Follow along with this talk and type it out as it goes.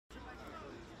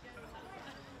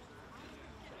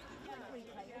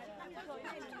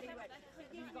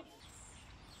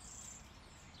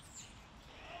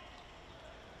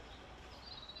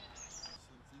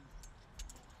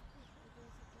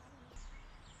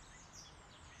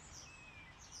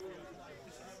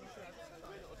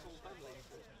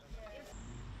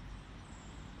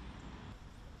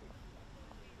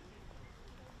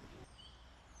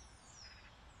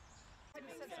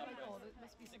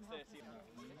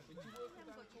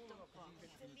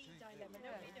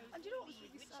And you know what was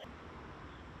really sad?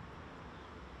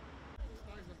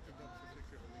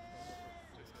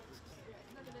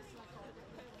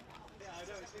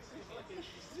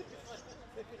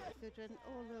 Good, and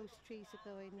all those trees are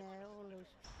going there, all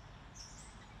those.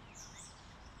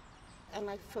 And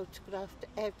I photographed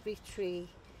every tree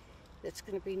that's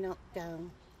going to be knocked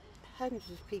down. Hundreds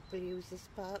of people use this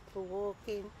park for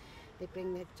walking, they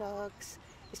bring their dogs.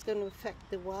 It's going to affect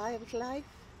the wildlife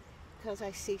because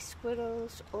I see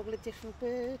squirrels, all the different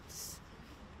birds,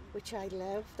 which I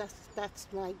love. That's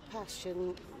my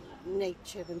passion,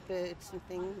 nature and birds and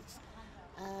things.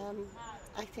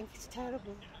 I think it's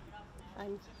terrible.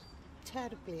 I'm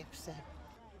terribly upset.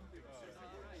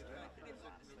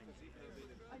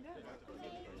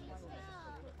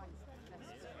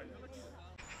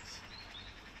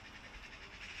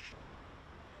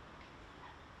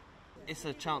 It's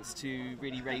a chance to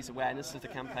really raise awareness of the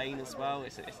campaign as well.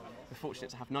 We're fortunate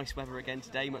to have nice weather again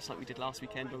today, much like we did last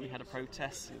weekend when we had a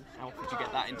protest. And how often do you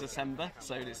get that in December?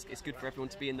 So it's good for everyone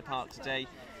to be in the park today,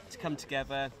 to come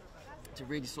together, to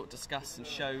really sort of discuss and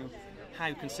show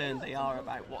how concerned they are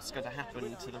about what's going to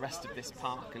happen to the rest of this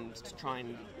park, and to try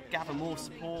and gather more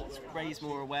support, raise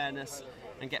more awareness,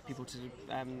 and get people to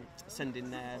send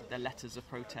in their letters of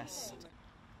protest.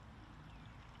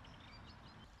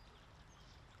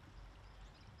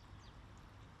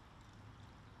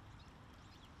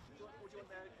 Would you want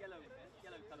the yellow?